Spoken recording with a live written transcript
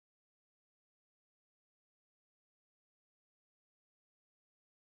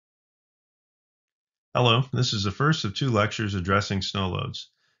Hello, this is the first of two lectures addressing snow loads.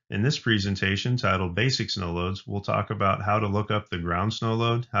 In this presentation, titled Basic Snow Loads, we'll talk about how to look up the ground snow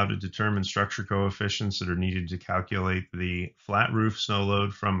load, how to determine structure coefficients that are needed to calculate the flat roof snow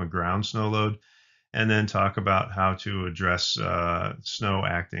load from a ground snow load, and then talk about how to address snow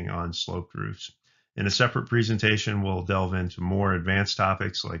acting on sloped roofs. In a separate presentation, we'll delve into more advanced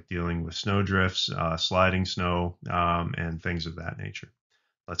topics like dealing with snow drifts, sliding snow, and things of that nature.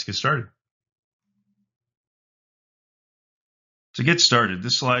 Let's get started. To get started,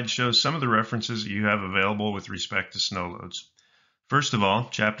 this slide shows some of the references that you have available with respect to snow loads. First of all,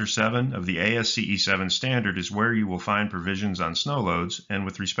 Chapter 7 of the ASCE 7 standard is where you will find provisions on snow loads, and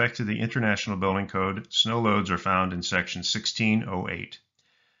with respect to the International Building Code, snow loads are found in Section 1608.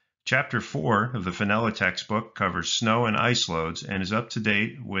 Chapter 4 of the Fenella textbook covers snow and ice loads and is up to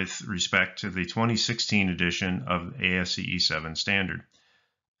date with respect to the 2016 edition of ASCE 7 standard.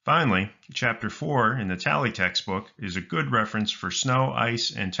 Finally, Chapter 4 in the Tally textbook is a good reference for snow,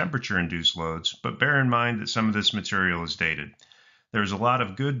 ice, and temperature-induced loads, but bear in mind that some of this material is dated. There's a lot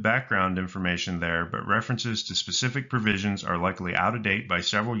of good background information there, but references to specific provisions are likely out of date by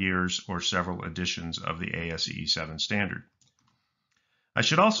several years or several editions of the ASCE 7 standard. I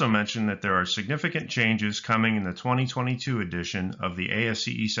should also mention that there are significant changes coming in the 2022 edition of the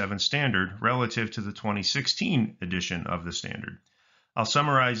ASCE 7 standard relative to the 2016 edition of the standard. I'll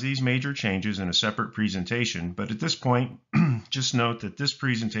summarize these major changes in a separate presentation, but at this point, just note that this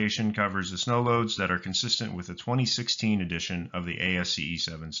presentation covers the snow loads that are consistent with the 2016 edition of the ASCE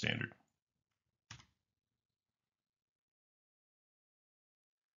 7 standard.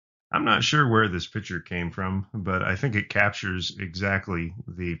 I'm not sure where this picture came from, but I think it captures exactly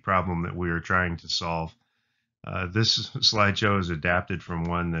the problem that we are trying to solve. This slideshow is adapted from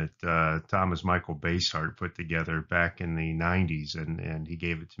one that Thomas Michael Basehart put together back in the 90s, and he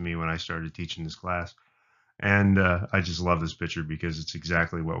gave it to me when I started teaching this class. And I just love this picture because it's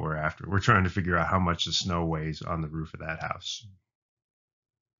exactly what we're after. We're trying to figure out how much the snow weighs on the roof of that house.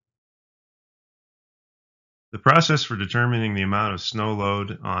 The process for determining the amount of snow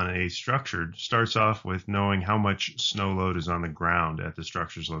load on a structure starts off with knowing how much snow load is on the ground at the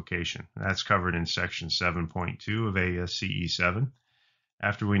structure's location. That's covered in section 7.2 of ASCE 7.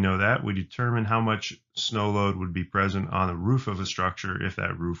 After we know that, we determine how much snow load would be present on the roof of a structure if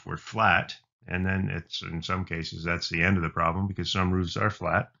that roof were flat. And then in some cases, that's the end of the problem because some roofs are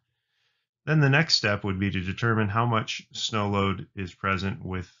flat. Then the next step would be to determine how much snow load is present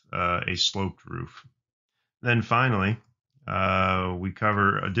with a sloped roof. Then finally, we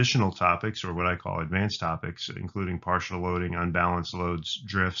cover additional topics, or what I call advanced topics, including partial loading, unbalanced loads,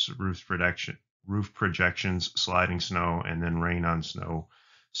 drifts, roof projections, sliding snow, and then rain on snow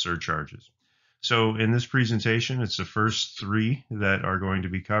surcharges. So in this presentation, it's the first three that are going to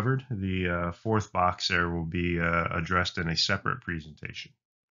be covered. The fourth box there will be addressed in a separate presentation.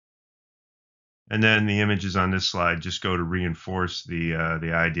 And then the images on this slide just go to reinforce the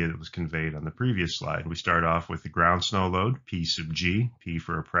idea that was conveyed on the previous slide. We start off with the ground snow load, P sub G, P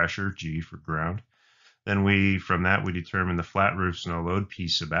for a pressure, G for ground. Then from that, we determine the flat roof snow load, P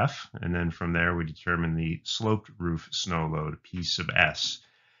sub F. And then from there, we determine the sloped roof snow load, P sub S.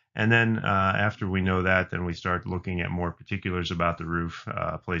 And then after we know that, then we start looking at more particulars about the roof,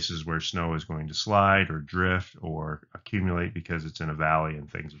 places where snow is going to slide or drift or accumulate because it's in a valley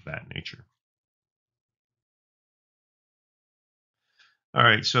and things of that nature. All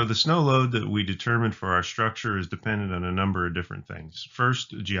right, so the snow load that we determine for our structure is dependent on a number of different things.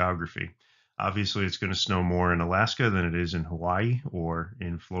 First, geography. Obviously, it's going to snow more in Alaska than it is in Hawaii or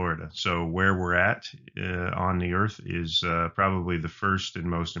in Florida. So where we're at on the Earth is probably the first and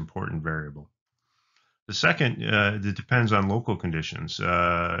most important variable. The second, it depends on local conditions.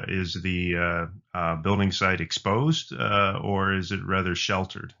 Is the building site exposed or is it rather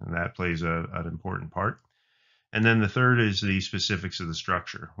sheltered? And that plays an important part. And then the third is the specifics of the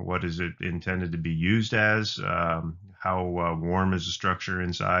structure. What is it intended to be used as? How warm is the structure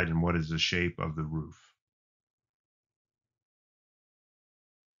inside? And what is the shape of the roof?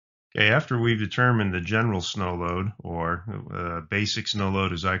 Okay, after we've determined the general snow load, or basic snow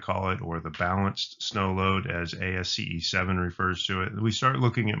load as I call it, or the balanced snow load as ASCE 7 refers to it, we start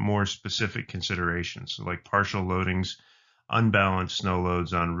looking at more specific considerations, like partial loadings, unbalanced snow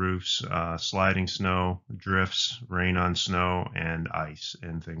loads on roofs, sliding snow, drifts, rain on snow, and ice,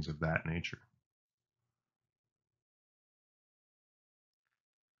 and things of that nature.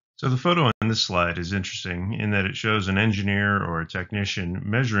 So the photo on this slide is interesting in that it shows an engineer or a technician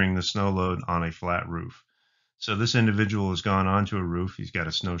measuring the snow load on a flat roof. So this individual has gone onto a roof. He's got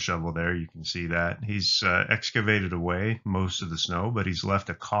a snow shovel there. You can see that. He's excavated away most of the snow, but he's left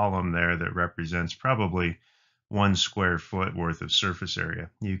a column there that represents probably 1 square foot worth of surface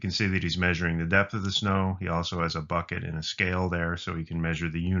area. You can see that he's measuring the depth of the snow. He also has a bucket and a scale there, so he can measure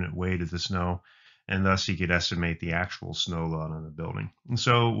the unit weight of the snow, and thus he could estimate the actual snow load on the building. And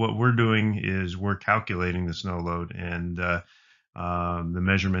so what we're doing is we're calculating the snow load, and the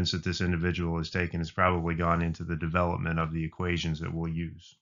measurements that this individual has taken has probably gone into the development of the equations that we'll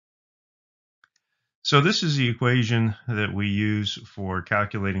use. So this is the equation that we use for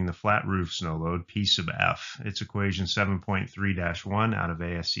calculating the flat roof snow load, P sub F. It's equation 7.3-1 out of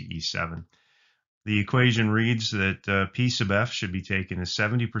ASCE 7. The equation reads that P sub F should be taken as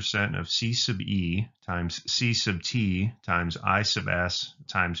 70% of C sub E times C sub T times I sub S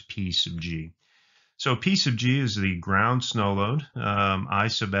times P sub G. So P sub G is the ground snow load, I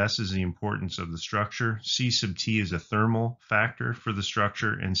sub S is the importance of the structure, C sub T is a thermal factor for the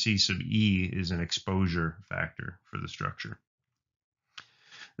structure, and C sub E is an exposure factor for the structure.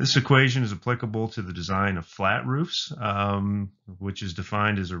 This equation is applicable to the design of flat roofs, which is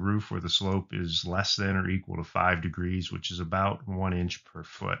defined as a roof where the slope is less than or equal to 5 degrees, which is about 1 inch per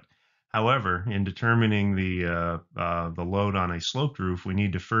foot. However, in determining the load on a sloped roof, we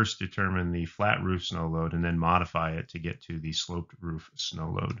need to first determine the flat roof snow load and then modify it to get to the sloped roof snow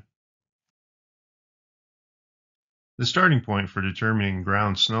load. The starting point for determining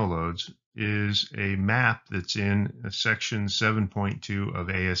ground snow loads is a map that's in section 7.2 of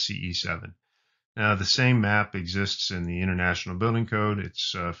ASCE 7. Now, the same map exists in the International Building Code.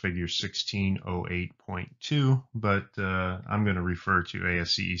 It's figure 1608.2, but I'm going to refer to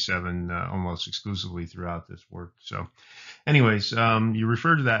ASCE 7 almost exclusively throughout this work. So anyways, you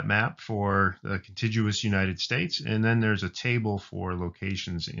refer to that map for the contiguous United States, and then there's a table for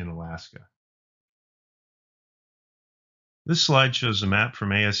locations in Alaska. This slide shows a map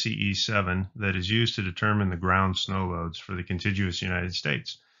from ASCE 7 that is used to determine the ground snow loads for the contiguous United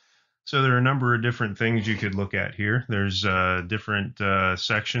States. So there are a number of different things you could look at here. There's different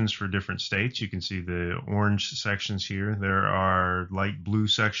sections for different states. You can see the orange sections here. There are light blue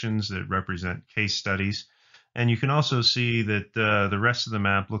sections that represent case studies. And you can also see that the rest of the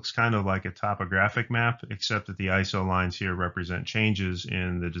map looks kind of like a topographic map, except that the ISO lines here represent changes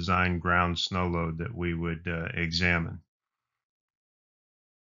in the design ground snow load that we would examine.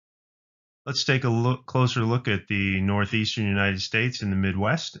 Let's take a closer look at the northeastern United States and the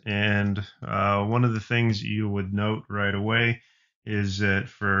Midwest. And one of the things you would note right away is that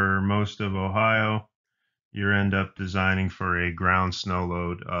for most of Ohio, you end up designing for a ground snow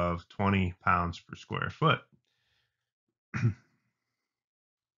load of 20 pounds per square foot.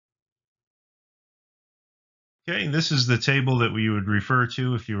 Okay, this is the table that we would refer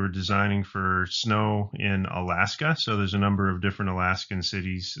to if you were designing for snow in Alaska. So there's a number of different Alaskan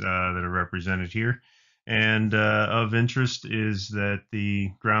cities that are represented here. And of interest is that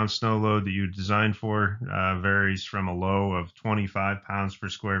the ground snow load that you design for varies from a low of 25 pounds per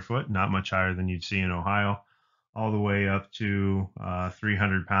square foot, not much higher than you'd see in Ohio, all the way up to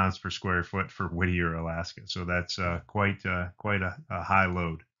 300 pounds per square foot for Whittier, Alaska. So that's quite a high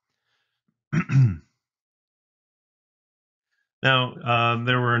load. Now,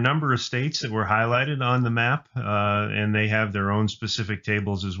 there were a number of states that were highlighted on the map, and they have their own specific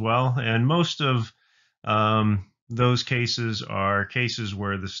tables as well. And most of those cases are cases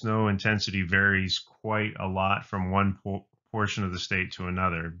where the snow intensity varies quite a lot from one portion of the state to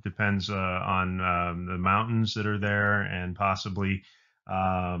another. Depends on the mountains that are there and possibly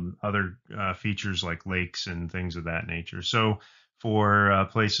other features like lakes and things of that nature. So for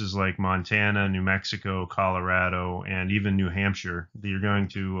places like Montana, New Mexico, Colorado, and even New Hampshire, you're going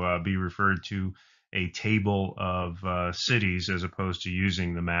to be referred to a table of cities as opposed to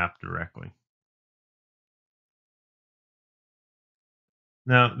using the map directly.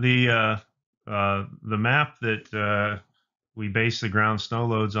 Now, the map that we base the ground snow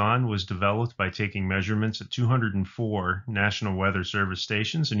loads on was developed by taking measurements at 204 National Weather Service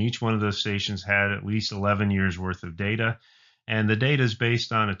stations, and each one of those stations had at least 11 years worth of data. And the data is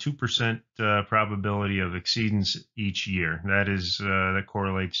based on a 2% probability of exceedance each year. That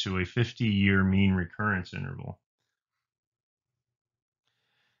correlates to a 50-year mean recurrence interval.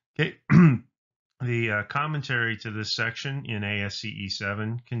 Okay. The commentary to this section in ASCE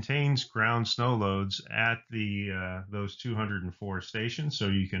 7 contains ground snow loads at those 204 stations, so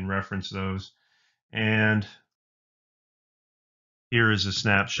you can reference those. And here is a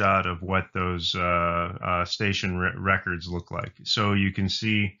snapshot of what those station records look like. So you can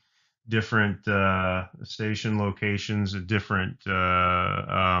see different station locations, different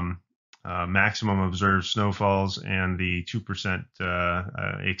maximum observed snowfalls and the 2%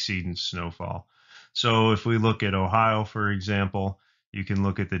 exceedance snowfall. So if we look at Ohio, for example, you can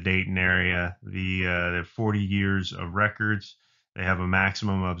look at the Dayton area, the 40 years of records. They have a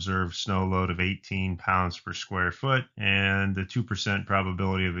maximum observed snow load of 18 pounds per square foot, and the 2%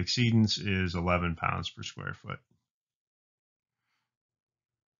 probability of exceedance is 11 pounds per square foot.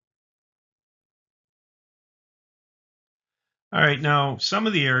 All right, now some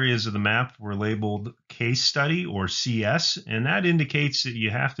of the areas of the map were labeled case study or CS, and that indicates that you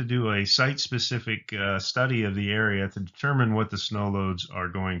have to do a site-specific study of the area to determine what the snow loads are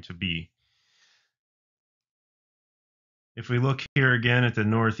going to be. If we look here again at the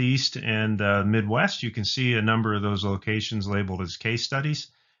Northeast and Midwest, you can see a number of those locations labeled as case studies.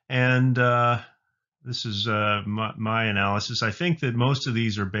 And this is my analysis. I think that most of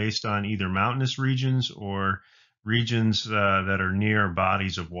these are based on either mountainous regions or regions that are near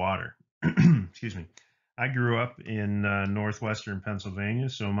bodies of water. Excuse me. I grew up in northwestern Pennsylvania,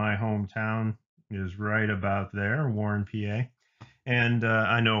 so my hometown is right about there, Warren, PA. And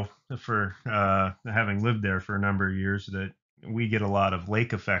I know for having lived there for a number of years that we get a lot of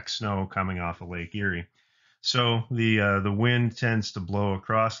lake effect snow coming off of Lake Erie. So the wind tends to blow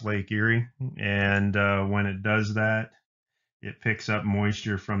across Lake Erie, and when it does that, it picks up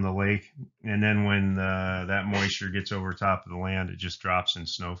moisture from the lake, and then when that moisture gets over top of the land, it just drops in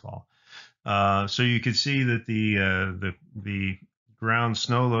snowfall. So you could see that the ground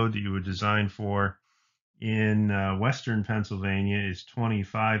snow load that you would design for in western Pennsylvania is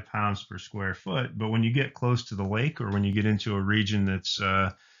 25 pounds per square foot. But when you get close to the lake, or when you get into a region that's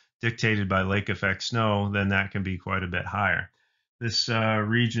dictated by lake effect snow, then that can be quite a bit higher. This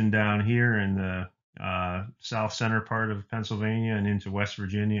region down here in the south center part of Pennsylvania and into West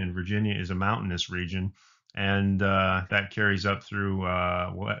Virginia and Virginia is a mountainous region, and that carries up through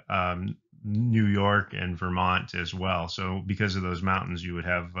New York and Vermont as well. So because of those mountains, you would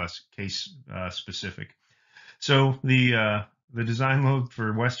have case specific. So the design load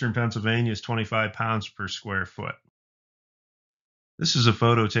for western Pennsylvania is 25 pounds per square foot. This is a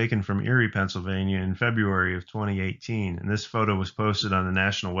photo taken from Erie, Pennsylvania in February of 2018, and this photo was posted on the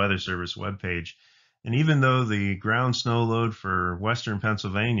National Weather Service webpage. And even though the ground snow load for western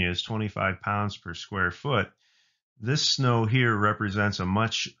Pennsylvania is 25 pounds per square foot, this snow here represents a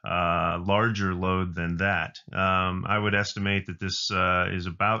much larger load than that. I would estimate that this is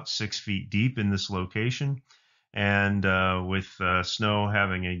about 6 feet deep in this location. And with snow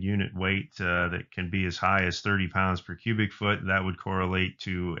having a unit weight that can be as high as 30 pounds per cubic foot, that would correlate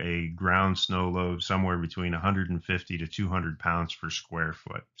to a ground snow load somewhere between 150 to 200 pounds per square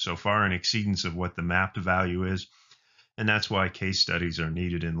foot. So far in exceedance of what the mapped value is, and that's why case studies are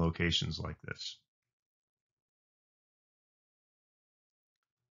needed in locations like this.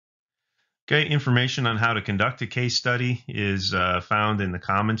 Okay, information on how to conduct a case study is found in the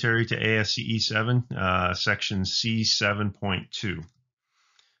commentary to ASCE 7, section C7.2.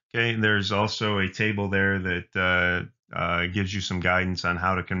 Okay, there's also a table there that gives you some guidance on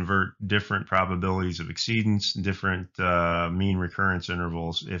how to convert different probabilities of exceedance, different mean recurrence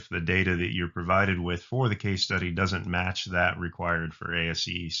intervals, if the data that you're provided with for the case study doesn't match that required for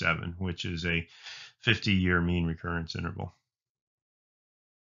ASCE 7, which is a 50-year mean recurrence interval.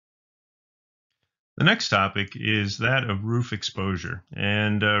 The next topic is that of roof exposure.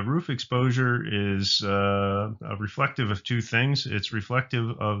 And roof exposure is reflective of two things. It's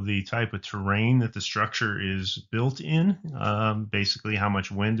reflective of the type of terrain that the structure is built in, basically how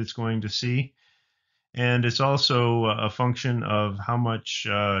much wind it's going to see. And it's also a function of how much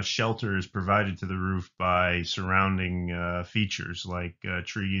shelter is provided to the roof by surrounding features like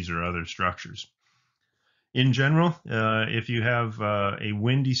trees or other structures. In general, if you have a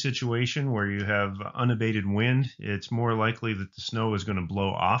windy situation where you have unabated wind, it's more likely that the snow is going to blow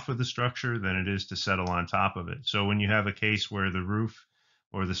off of the structure than it is to settle on top of it. So when you have a case where the roof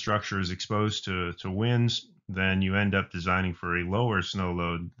or the structure is exposed to winds, then you end up designing for a lower snow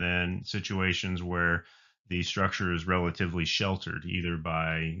load than situations where the structure is relatively sheltered, either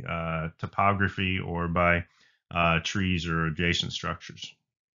by topography or by trees or adjacent structures.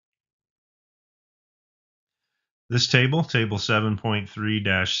 This table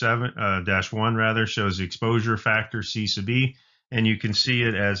 7.3-1 shows the exposure factor C sub E, and you can see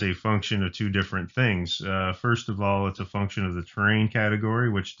it as a function of two different things. First of all, it's a function of the terrain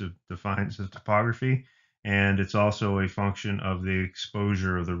category, which defines the topography, and it's also a function of the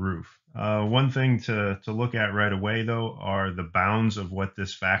exposure of the roof. One thing to look at right away, though, are the bounds of what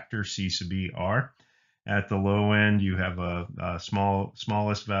this factor C sub E are. At the low end, you have a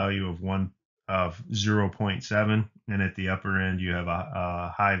smallest value of 1 of 0.7, and at the upper end you have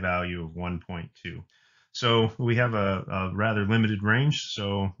a high value of 1.2. So we have a rather limited range.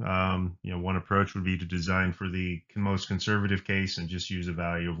 So one approach would be to design for the most conservative case and just use a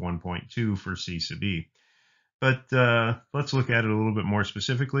value of 1.2 for C sub E. But let's look at it a little bit more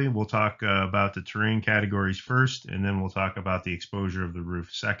specifically. We'll talk about the terrain categories first, and then we'll talk about the exposure of the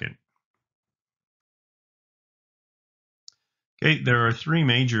roof second. Okay, there are three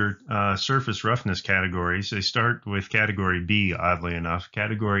major surface roughness categories. They start with category B, oddly enough.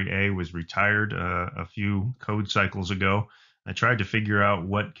 Category A was retired a few code cycles ago. I tried to figure out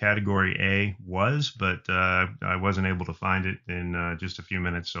what category A was, but I wasn't able to find it in just a few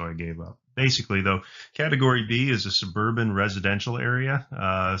minutes, so I gave up. Basically, though, category B is a suburban residential area,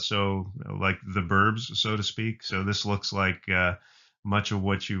 so like the burbs, so to speak. So this looks like much of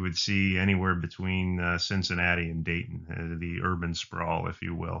what you would see anywhere between Cincinnati and Dayton, the urban sprawl, if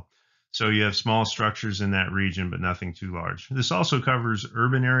you will. So you have small structures in that region, but nothing too large. This also covers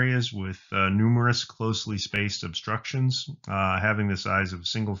urban areas with numerous closely spaced obstructions, having the size of a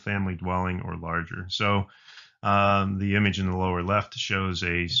single family dwelling or larger. So the image in the lower left shows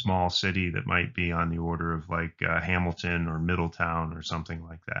a small city that might be on the order of like Hamilton or Middletown or something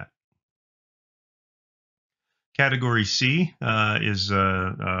like that. Category C is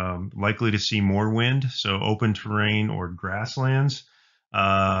likely to see more wind, so open terrain or grasslands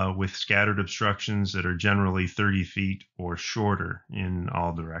with scattered obstructions that are generally 30 feet or shorter in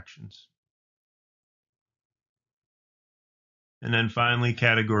all directions. And then finally,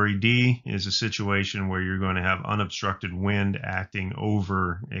 category D is a situation where you're going to have unobstructed wind acting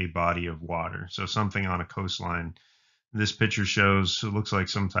over a body of water, so something on a coastline. This picture shows, it looks like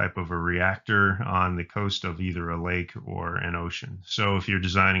some type of a reactor on the coast of either a lake or an ocean. So if you're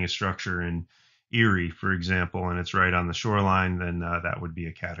designing a structure in Erie, for example, and it's right on the shoreline, then that would be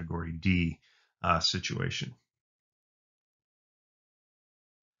a category D situation.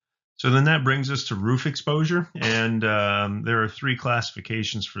 So then that brings us to roof exposure, and there are three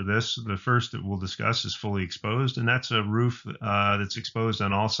classifications for this. The first that we'll discuss is fully exposed, and that's a roof that's exposed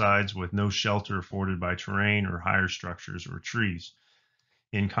on all sides with no shelter afforded by terrain or higher structures or trees.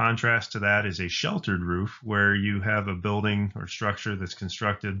 In contrast to that is a sheltered roof, where you have a building or structure that's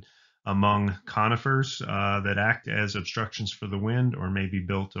constructed among conifers that act as obstructions for the wind or may be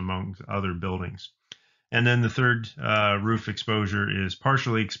built among other buildings. And then the third roof exposure is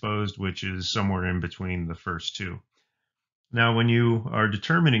partially exposed, which is somewhere in between the first two. Now, when you are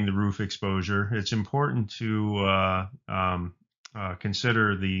determining the roof exposure, it's important to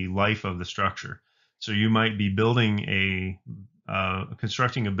consider the life of the structure. So you might be building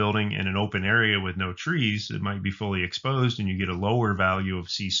constructing a building in an open area with no trees. It might be fully exposed, and you get a lower value of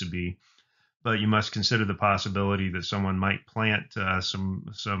C sub E. But you must consider the possibility that someone might plant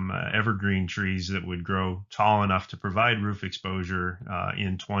some evergreen trees that would grow tall enough to provide roof exposure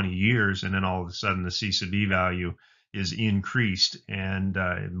in 20 years, and then all of a sudden the C sub E value is increased, and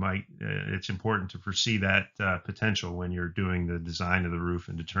it's important to foresee that potential when you're doing the design of the roof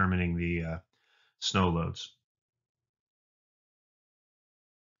and determining the snow loads.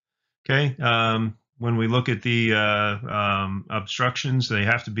 Okay. When we look at the obstructions, they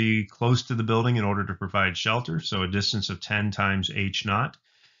have to be close to the building in order to provide shelter, so a distance of 10 times H naught.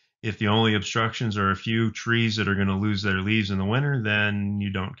 If the only obstructions are a few trees that are going to lose their leaves in the winter, then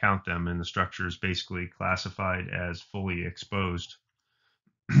you don't count them, and the structure is basically classified as fully exposed.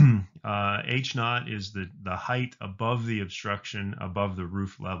 H naught is the height above the obstruction above the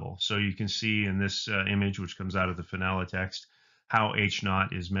roof level. So you can see in this image, which comes out of the Fenella text, how H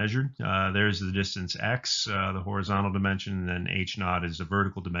naught is measured. There's the distance X, the horizontal dimension, and then H naught is the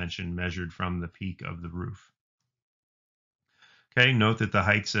vertical dimension measured from the peak of the roof. Okay, note that the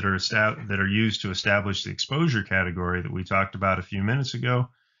heights that are used to establish the exposure category that we talked about a few minutes ago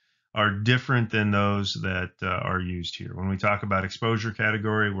are different than those that are used here. When we talk about exposure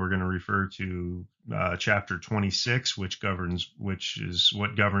category, we're going to refer to chapter 26, which is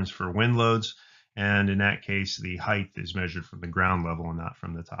what governs for wind loads. And in that case, the height is measured from the ground level and not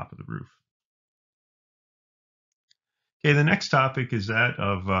from the top of the roof. Okay, the next topic is that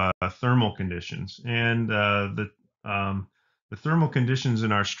of thermal conditions. And the thermal conditions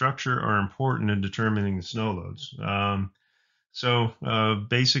in our structure are important in determining the snow loads. So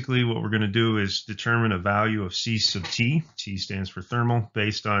basically what we're going to do is determine a value of C sub T. T stands for thermal,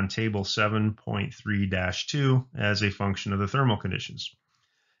 based on table 7.3-2 as a function of the thermal conditions.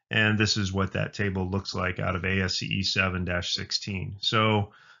 And this is what that table looks like out of ASCE 7-16.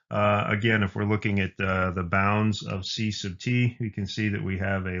 So again, if we're looking at the bounds of C sub T, we can see that we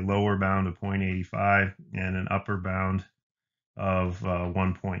have a lower bound of 0.85 and an upper bound of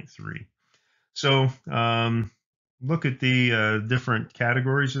 1.3. So look at the different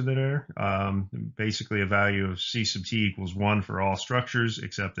categories that are there. Basically, a value of C sub t equals 1 for all structures,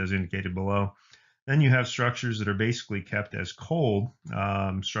 except as indicated below. Then you have structures that are basically kept as cold,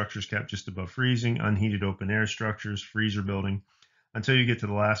 structures kept just above freezing, unheated open air structures, freezer building, until you get to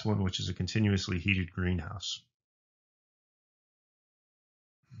the last one, which is a continuously heated greenhouse.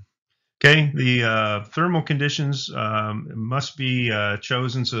 Okay, the thermal conditions must be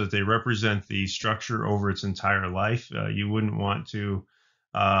chosen so that they represent the structure over its entire life. You wouldn't want to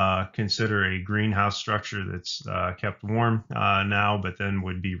consider a greenhouse structure that's kept warm now, but then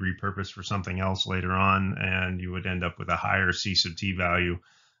would be repurposed for something else later on, and you would end up with a higher C sub t value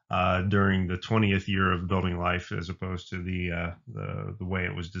during the 20th year of building life, as opposed to the way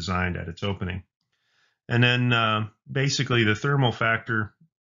it was designed at its opening. And then basically the thermal factor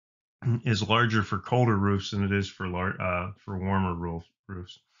is larger for colder roofs than it is for warmer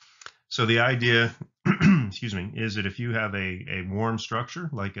roofs. So the idea, excuse me, is that if you have a warm structure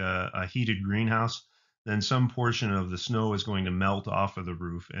like a heated greenhouse, then some portion of the snow is going to melt off of the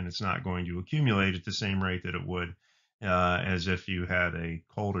roof, and it's not going to accumulate at the same rate that it would as if you had a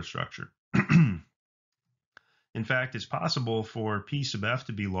colder structure. In fact, it's possible for P sub F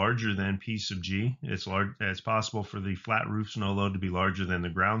to be larger than P sub G. It's possible for the flat roof snow load to be larger than the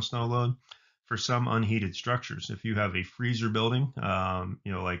ground snow load for some unheated structures. If you have a freezer building,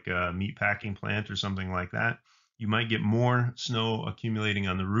 like a meat packing plant or something like that, you might get more snow accumulating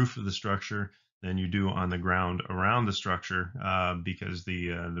on the roof of the structure than you do on the ground around the structure because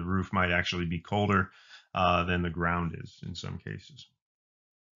the roof might actually be colder than the ground is in some cases.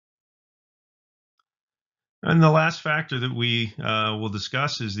 And the last factor that we will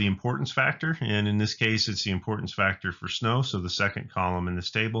discuss is the importance factor. And in this case, it's the importance factor for snow, so the second column in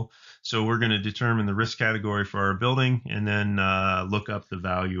this table. So we're going to determine the risk category for our building and then look up the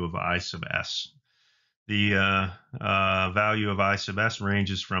value of I sub S. The value of I sub S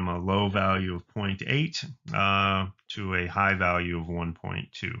ranges from a low value of 0.8 to a high value of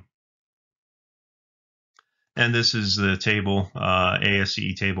 1.2. And this is the table,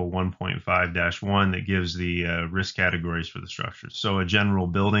 ASCE table 1.5-1, that gives the risk categories for the structures. So a general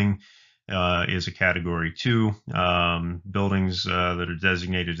building is a category 2. Buildings that are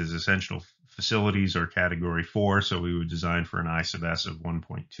designated as essential facilities are category 4. So we would design for an I sub S of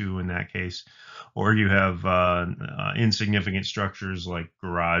 1.2 in that case. Or you have insignificant structures like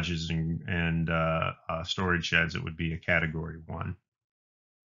garages and storage sheds, it would be a category 1.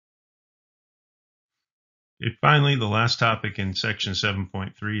 Finally, the last topic in section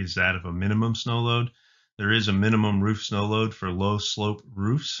 7.3 is that of a minimum snow load. There is a minimum roof snow load for low slope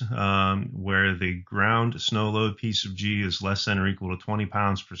roofs where the ground snow load P sub G is less than or equal to 20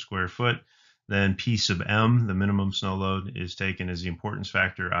 pounds per square foot. Then P sub M, the minimum snow load, is taken as the importance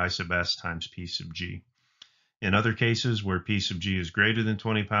factor I sub S times P sub G. In other cases where P sub G is greater than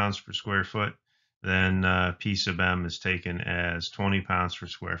 20 pounds per square foot, then P sub M is taken as 20 pounds per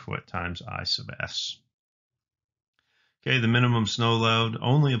square foot times I sub S. Okay, the minimum snow load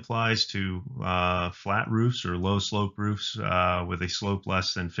only applies to flat roofs or low slope roofs with a slope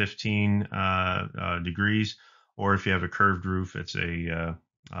less than 15 degrees, or if you have a curved roof, it's with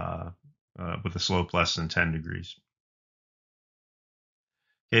a slope less than 10 degrees.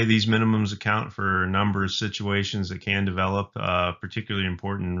 Okay, these minimums account for a number of situations that can develop, particularly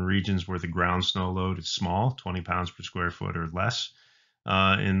important in regions where the ground snow load is small, 20 pounds per square foot or less.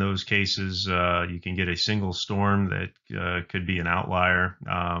 In those cases, you can get a single storm that could be an outlier,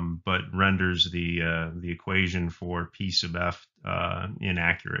 but renders the equation for P sub F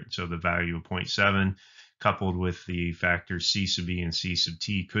inaccurate. So the value of 0.7 coupled with the factors C sub E and C sub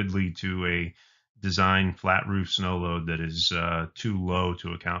T could lead to a design flat roof snow load that is too low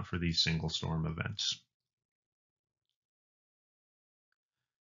to account for these single storm events.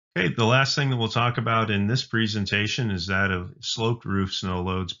 Okay, the last thing that we'll talk about in this presentation is that of sloped roof snow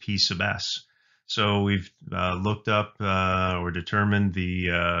loads P sub S. So we've looked up or determined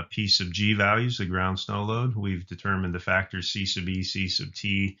the P sub G values, the ground snow load. We've determined the factors C sub E, C sub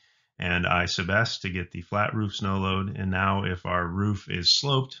T, and I sub S to get the flat roof snow load. And now if our roof is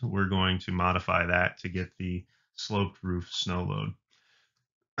sloped, we're going to modify that to get the sloped roof snow load.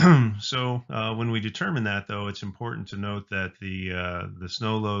 So when we determine that, though, it's important to note that the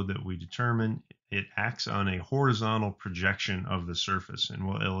snow load that we determine, it acts on a horizontal projection of the surface, and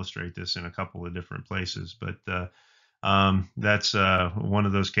we'll illustrate this in a couple of different places. But that's one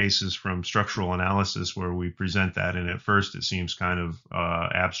of those cases from structural analysis where we present that, and at first it seems kind of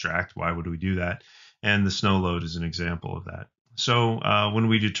abstract. Why would we do that? And the snow load is an example of that. So when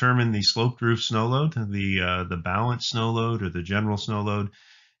we determine the sloped roof snow load, the balanced snow load or the general snow load,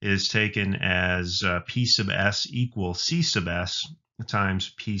 is taken as P sub S equals C sub S times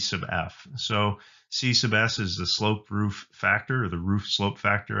P sub F. So C sub S is the slope roof factor, or the roof slope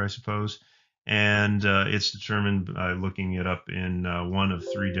factor, I suppose, and it's determined by looking it up in one of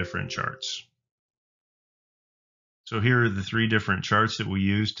three different charts. So here are the three different charts that we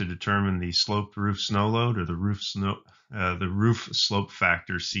use to determine the sloped roof snow load, or the roof slope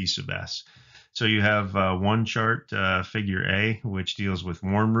factor C sub S. So you have one chart, figure A, which deals with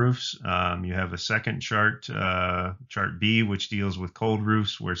warm roofs. You have a second chart, chart B, which deals with cold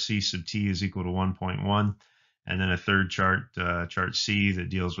roofs, where C sub T is equal to 1.1. And then a third chart, chart C, that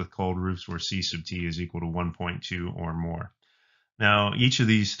deals with cold roofs, where C sub T is equal to 1.2 or more. Now, each of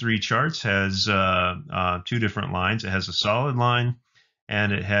these three charts has two different lines. It has a solid line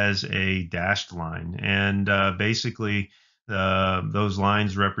and it has a dashed line. And basically, those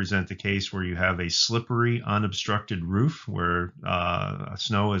lines represent the case where you have a slippery, unobstructed roof where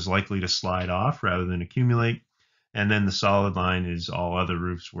snow is likely to slide off rather than accumulate. And then the solid line is all other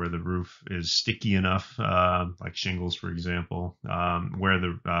roofs where the roof is sticky enough, like shingles, for example, where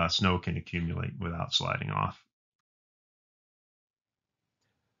the snow can accumulate without sliding off.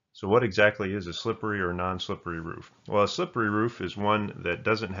 So what exactly is a slippery or non-slippery roof? Well, a slippery roof is one that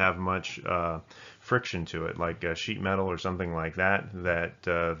doesn't have much friction to it, like sheet metal or something like that, that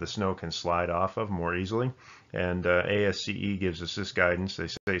the snow can slide off of more easily. And ASCE gives us this guidance. They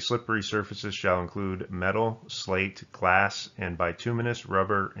say slippery surfaces shall include metal, slate, glass, and bituminous,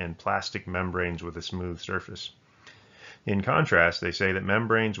 rubber, and plastic membranes with a smooth surface. In contrast, they say that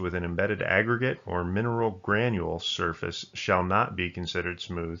membranes with an embedded aggregate or mineral granule surface shall not be considered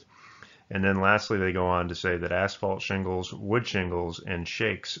smooth. And then lastly, they go on to say that asphalt shingles, wood shingles, and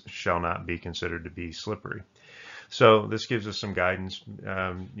shakes shall not be considered to be slippery. So this gives us some guidance.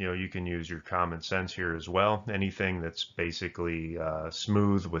 You can use your common sense here as well. Anything that's basically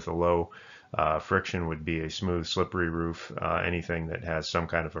smooth with a low friction would be a smooth, slippery roof. Anything that has some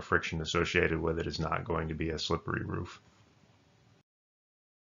kind of a friction associated with it is not going to be a slippery roof.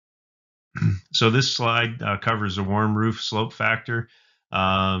 So this slide covers a warm roof slope factor.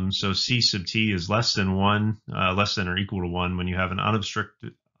 So C sub T is less than 1, less than or equal to 1 when you have an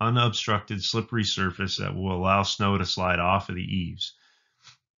unobstructed slippery surface that will allow snow to slide off of the eaves.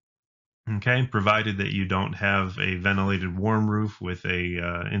 Okay, provided that you don't have a ventilated warm roof with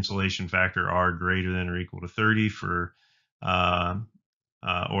a insulation factor R greater than or equal to 30 for,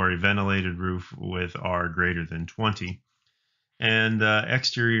 or a ventilated roof with R greater than 20. And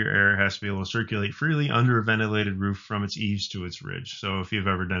exterior air has to be able to circulate freely under a ventilated roof from its eaves to its ridge. So if you've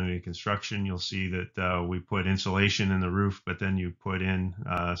ever done any construction, you'll see that we put insulation in the roof, but then you put in,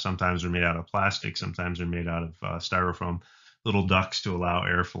 sometimes they're made out of plastic, sometimes they're made out of styrofoam, little ducts to allow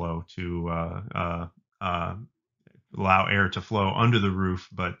airflow to allow air to flow under the roof,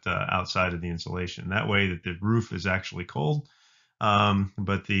 but outside of the insulation. That way that the roof is actually cold,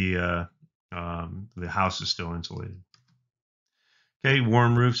 but the house is still insulated. Okay,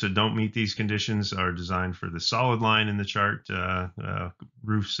 warm roofs that don't meet these conditions are designed for the solid line in the chart.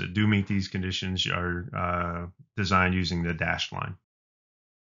 Roofs that do meet these conditions are designed using the dashed line.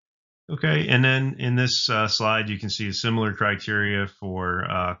 Okay, and then in this slide, you can see a similar criteria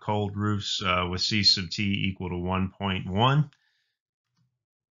for cold roofs with C sub T equal to 1.1.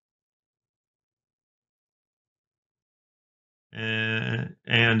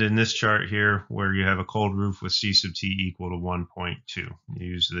 And in this chart here, where you have a cold roof with C sub T equal to 1.2. You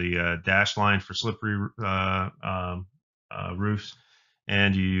use the dashed line for slippery roofs,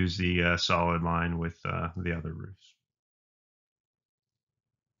 and you use the solid line with the other roofs.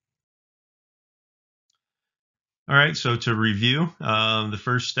 All right, so to review, the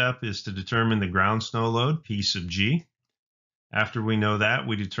first step is to determine the ground snow load, P sub G. After we know that,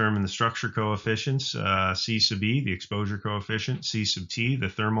 we determine the structure coefficients, C sub E, the exposure coefficient, C sub T, the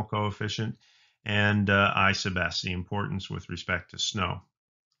thermal coefficient, and I sub S, the importance with respect to snow.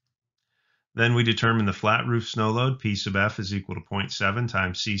 Then we determine the flat roof snow load, P sub F is equal to 0.7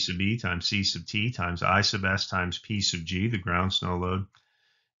 times C sub E times C sub T times I sub S times P sub G, the ground snow load.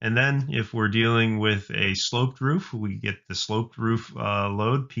 And then if we're dealing with a sloped roof, we get the sloped roof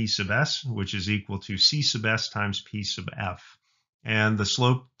load, P sub S, which is equal to C sub S times P sub F. And the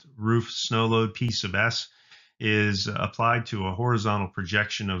sloped roof snow load, P sub S, is applied to a horizontal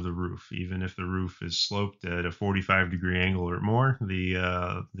projection of the roof. Even if the roof is sloped at a 45-degree angle or more,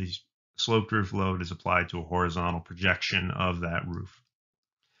 the sloped roof load is applied to a horizontal projection of that roof.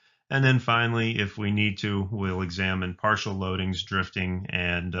 And then finally, if we need to, we'll examine partial loadings, drifting,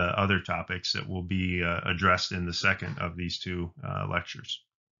 and other topics that will be addressed in the second of these two lectures.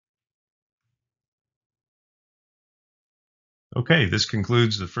 Okay, this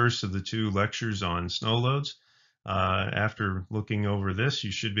concludes the first of the 2 lectures on snow loads. After looking over this,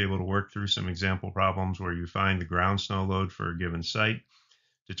 you should be able to work through some example problems where you find the ground snow load for a given site,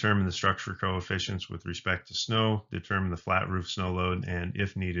 determine the structure coefficients with respect to snow, determine the flat roof snow load, and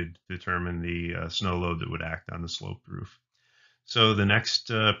if needed, determine the snow load that would act on the sloped roof. So the next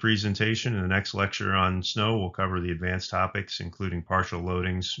presentation and the next lecture on snow will cover the advanced topics, including partial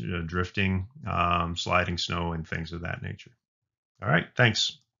loadings, drifting, sliding snow, and things of that nature. All right,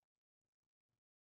 thanks.